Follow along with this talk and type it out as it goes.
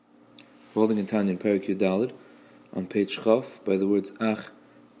We're holding in Tanya in Perek Yudalid on page Chaf by the words Ach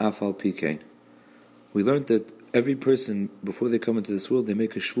Afal Pikein. We learned that every person, before they come into this world, they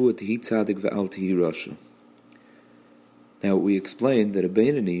make a shvuah Tehi Tzadik ve'al Tehi Rasha. Now we explained that a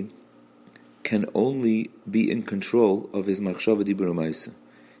Beinani can only be in control of his machshava dibur u'maisa.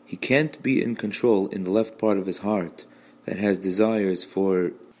 He can't be in control in the left part of his heart that has desires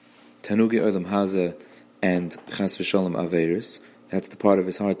for tanugi olam haza and chas v'shalom averis. That's the part of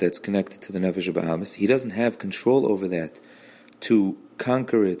his heart that's connected to the nefesh bahamis. He doesn't have control over that to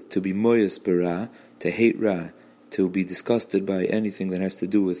conquer it, to be moyas bara, to hate ra, to be disgusted by anything that has to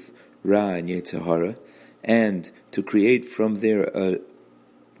do with ra and yetzer hara, and to create from there a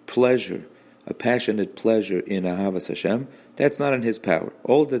pleasure, a passionate pleasure in ahavas Hashem. That's not in his power.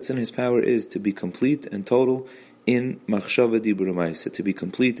 All that's in his power is to be complete and total in machshava dibur u'maisa, to be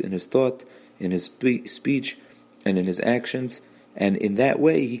complete in his thought, in his speech, and in his actions. And in that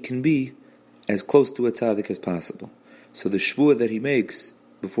way, he can be as close to a tzaddik as possible. So the shvuah that he makes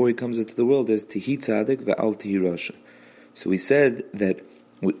before he comes into the world is Tehi Tzadik ve'al Tehi Rasha. So we said that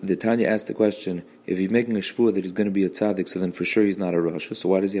the Tanya asked the question, if he's making a shvuah that he's going to be a tzaddik, so then for sure he's not a Rasha. So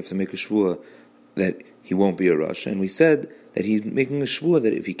why does he have to make a shvuah that he won't be a Rasha? And we said that he's making a shvuah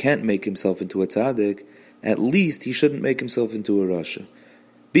that if he can't make himself into a tzaddik, at least he shouldn't make himself into a Rasha.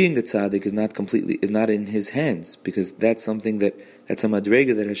 Being a tzaddik is not in his hands, because that's something that's a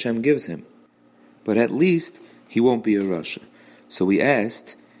madrega that Hashem gives him. But at least he won't be a Rasha. So we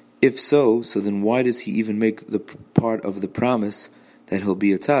asked, if so then why does he even make the part of the promise that he'll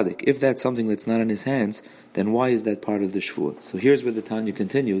be a tzaddik? If that's something that's not in his hands, then why is that part of the shvuah? So here's where the Tanya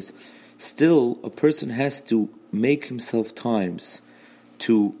continues. Still, a person has to make himself times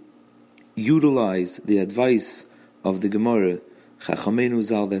to utilize the advice of the Gemara Chachamenu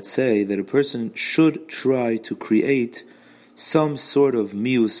Zal that say that a person should try to create some sort of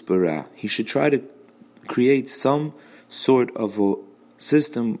mius bara. He should try to create some sort of a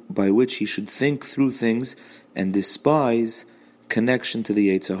system by which he should think through things and despise connection to the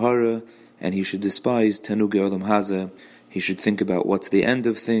yetzer hara, and he should despise tanugi olam haza. He should think about what's the end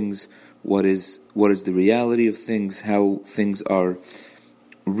of things, what is the reality of things, how things are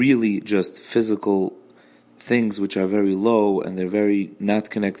really just physical things which are very low and they're very not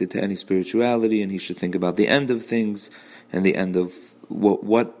connected to any spirituality, and he should think about the end of things and the end of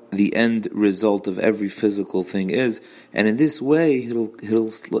what the end result of every physical thing is, and in this way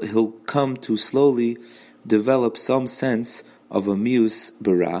he'll come to slowly develop some sense of a mius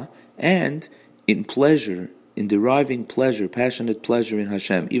bara, and in pleasure, in deriving pleasure, passionate pleasure in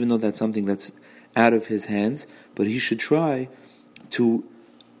Hashem, even though that's something that's out of his hands, but he should try to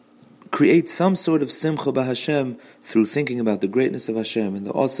create some sort of simcha b'Hashem through thinking about the greatness of Hashem and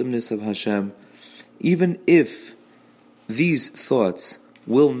the awesomeness of Hashem, even if these thoughts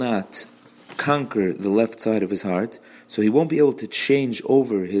will not conquer the left side of his heart, so he won't be able to change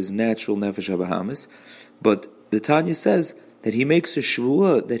over his natural nefesh habahamis. But the Tanya says that he makes a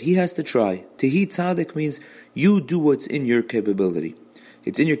shvuah that he has to try. Tehi Tzadik means you do what's in your capability.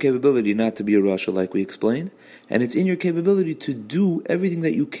 It's in your capability not to be a Rasha, like we explained, and it's in your capability to do everything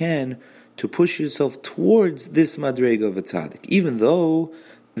that you can to push yourself towards this madrega of a tzaddik, even though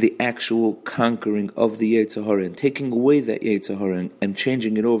the actual conquering of the yetzer hara and taking away that yetzer hara and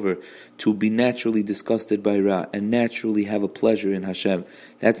changing it over to be naturally disgusted by ra and naturally have a pleasure in Hashem,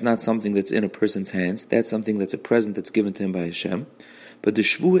 that's not something that's in a person's hands. That's something that's a present that's given to him by Hashem. But the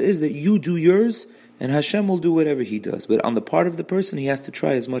shvuah is that you do yours, and Hashem will do whatever He does. But on the part of the person, he has to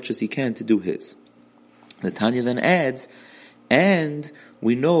try as much as he can to do his. The Tanya then adds, and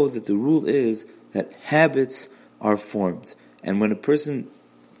we know that the rule is that habits are formed. And when a person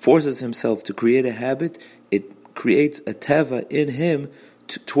forces himself to create a habit, it creates a teva in him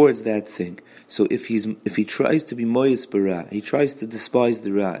towards that thing. So if he tries to be moyes bara, he tries to despise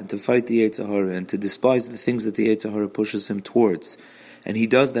the ra, and to fight the yetzer hara, and to despise the things that the yetzer hara pushes him towards, and he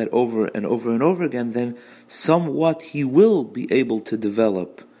does that over and over and over again, then somewhat he will be able to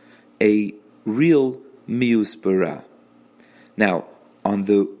develop a real mius bara. Now, on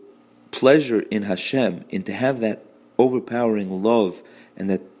the pleasure in Hashem, in to have that overpowering love and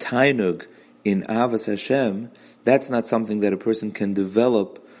that tainug in avas Hashem, that's not something that a person can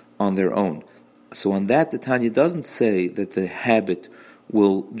develop on their own. So on that, the Tanya doesn't say that the habit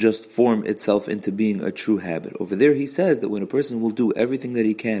will just form itself into being a true habit. Over there he says that when a person will do everything that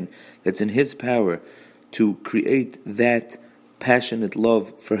he can, that's in his power, to create that passionate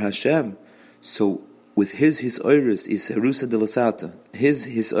love for Hashem, so with his oiris is Harusa de Lasata, his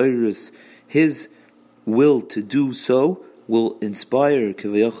oiris, his will to do so will inspire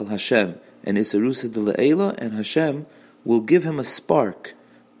Kivayachal Hashem, and Isarusa de La'ela, and Hashem will give him a spark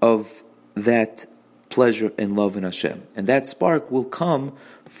of that pleasure and love in Hashem. And that spark will come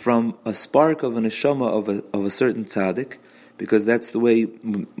from a spark of an neshama of a certain tzaddik, because that's the way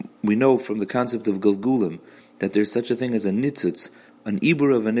we know from the concept of Galgulim that there's such a thing as a nitzitz. An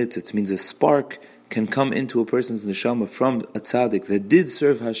ibur of a nitzitz means a spark can come into a person's neshama from a tzaddik that did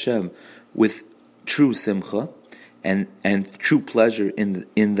serve Hashem with true simcha and true pleasure in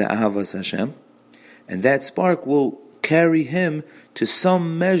the ahavas Hashem, and that spark will carry him to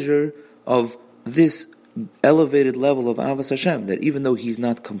some measure of this elevated level of ahavas Hashem, that even though he's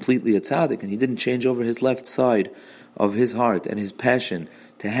not completely a tzaddik and he didn't change over his left side of his heart and his passion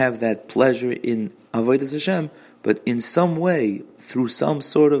to have that pleasure in avodas Hashem, but in some way, through some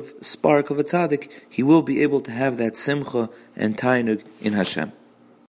sort of spark of a tzaddik, he will be able to have that simcha and tainug in Hashem.